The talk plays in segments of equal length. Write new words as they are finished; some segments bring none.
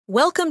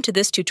Welcome to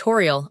this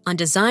tutorial on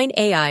Dzine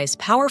AI's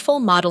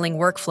powerful modeling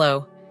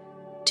workflow.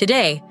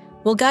 Today,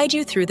 we'll guide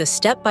you through the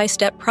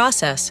step-by-step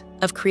process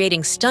of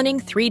creating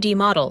stunning 3D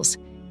models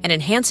and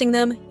enhancing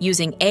them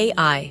using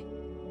AI.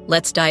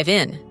 Let's dive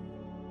in.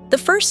 The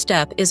first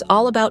step is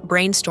all about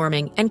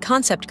brainstorming and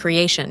concept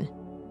creation.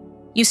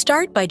 You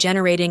start by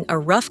generating a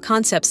rough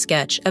concept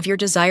sketch of your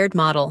desired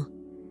model.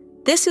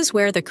 This is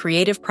where the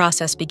creative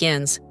process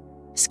begins.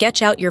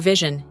 Sketch out your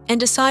vision and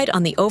decide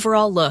on the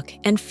overall look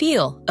and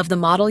feel of the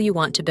model you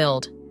want to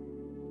build.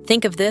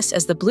 Think of this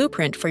as the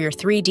blueprint for your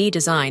 3D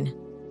design.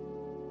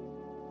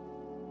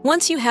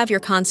 Once you have your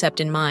concept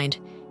in mind,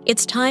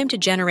 it's time to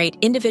generate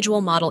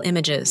individual model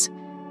images.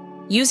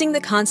 Using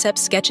the concept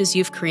sketches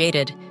you've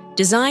created,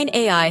 Dzine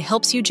AI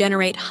helps you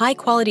generate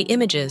high-quality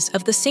images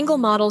of the single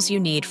models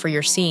you need for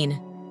your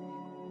scene.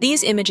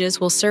 These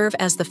images will serve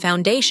as the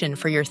foundation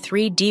for your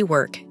 3D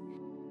work.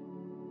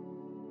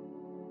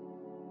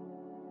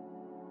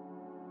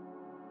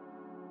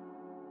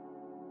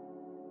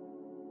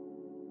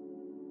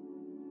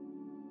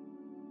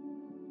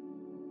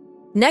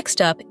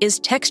 Next up is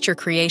texture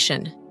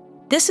creation.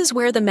 This is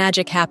where the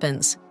magic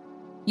happens.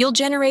 You'll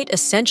generate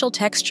essential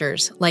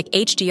textures like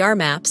HDR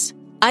maps,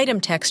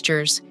 item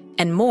textures,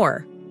 and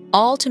more,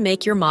 all to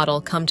make your model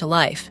come to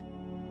life.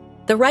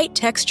 The right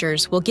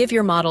textures will give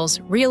your models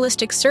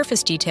realistic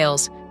surface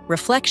details,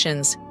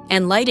 reflections,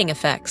 and lighting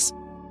effects.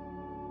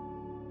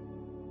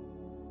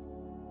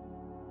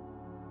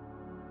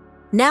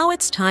 Now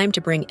it's time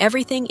to bring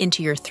everything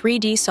into your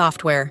 3D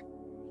software.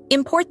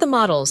 Import the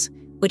models,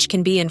 which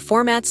can be in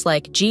formats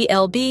like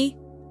GLB,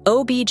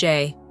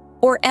 OBJ,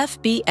 or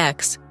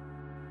FBX.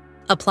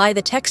 Apply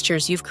the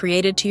textures you've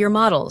created to your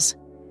models.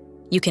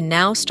 You can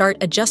now start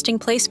adjusting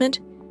placement,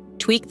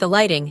 tweak the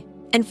lighting,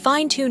 and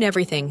fine-tune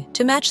everything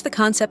to match the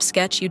concept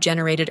sketch you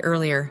generated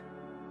earlier.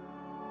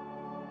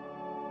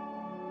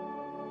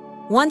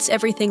 Once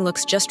everything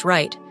looks just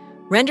right,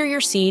 render your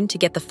scene to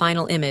get the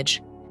final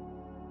image.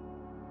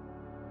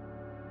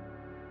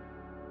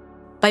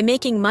 By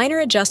making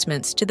minor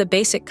adjustments to the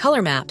basic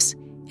color maps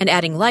and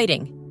adding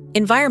lighting,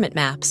 environment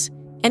maps,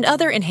 and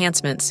other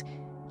enhancements,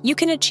 you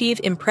can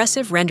achieve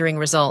impressive rendering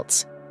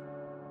results.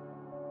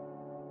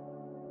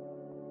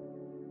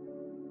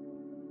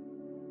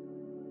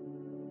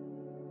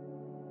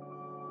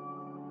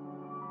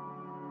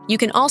 You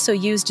can also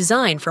use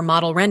Dzine for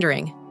model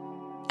rendering.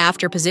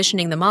 After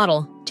positioning the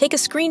model, take a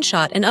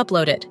screenshot and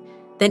upload it,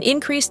 then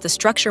increase the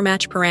structure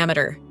match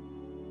parameter.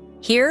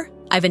 Here,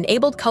 I've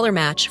enabled color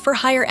match for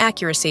higher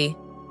accuracy.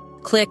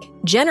 Click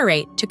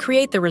Generate to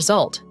create the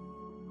result.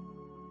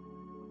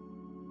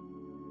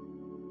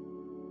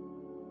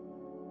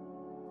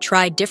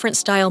 Try different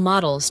style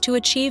models to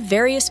achieve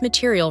various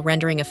material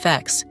rendering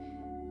effects.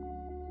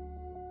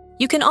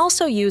 You can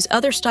also use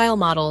other style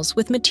models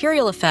with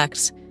material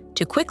effects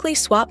to quickly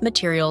swap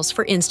materials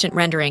for instant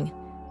rendering,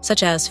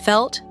 such as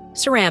felt,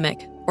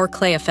 ceramic, or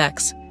clay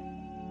effects.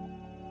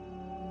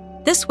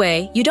 This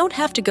way, you don't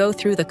have to go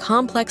through the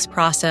complex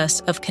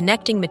process of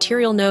connecting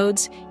material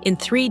nodes in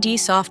 3D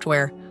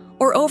software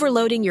or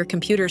overloading your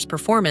computer's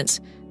performance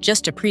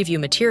just to preview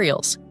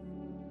materials.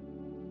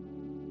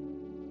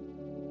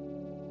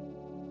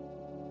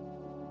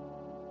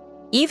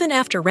 Even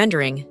after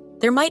rendering,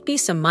 there might be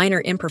some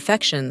minor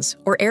imperfections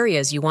or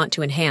areas you want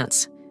to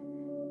enhance.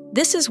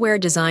 This is where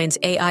Dzine's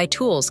AI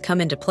tools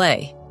come into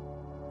play.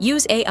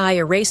 Use AI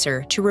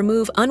Eraser to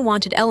remove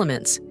unwanted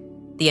elements,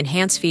 the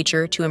Enhance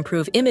feature to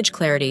improve image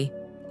clarity,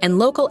 and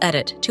Local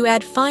Edit to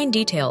add fine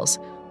details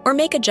or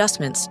make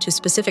adjustments to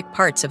specific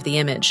parts of the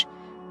image.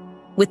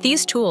 With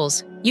these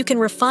tools, you can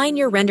refine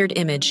your rendered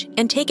image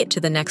and take it to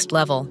the next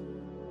level.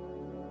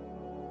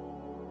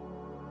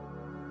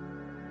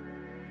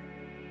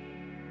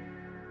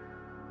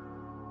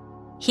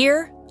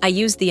 Here, I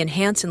use the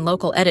Enhance and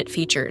Local Edit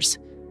features.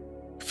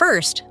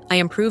 First, I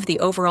improved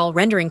the overall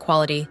rendering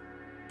quality,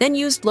 then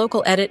used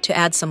Local Edit to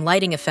add some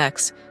lighting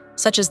effects,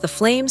 such as the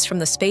flames from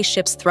the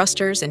spaceship's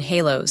thrusters and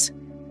halos.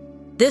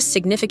 This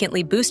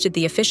significantly boosted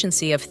the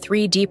efficiency of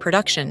 3D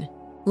production.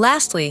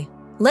 Lastly,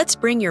 let's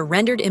bring your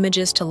rendered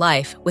images to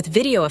life with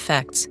video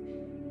effects.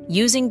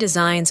 Using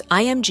Dzine's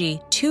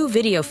IMG2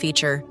 video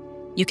feature,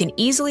 you can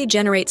easily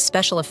generate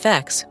special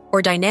effects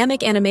or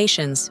dynamic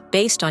animations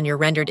based on your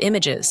rendered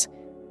images.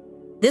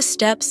 This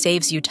step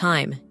saves you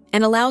time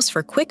and allows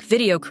for quick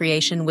video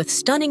creation with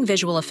stunning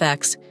visual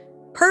effects,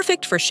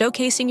 perfect for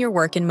showcasing your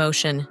work in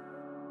motion.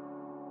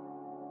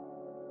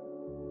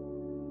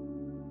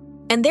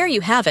 And there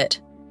you have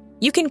it.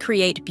 You can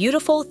create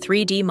beautiful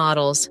 3D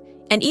models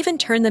and even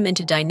turn them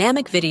into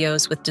dynamic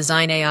videos with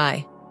Dzine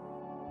AI.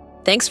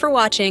 Thanks for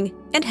watching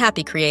and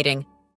happy creating!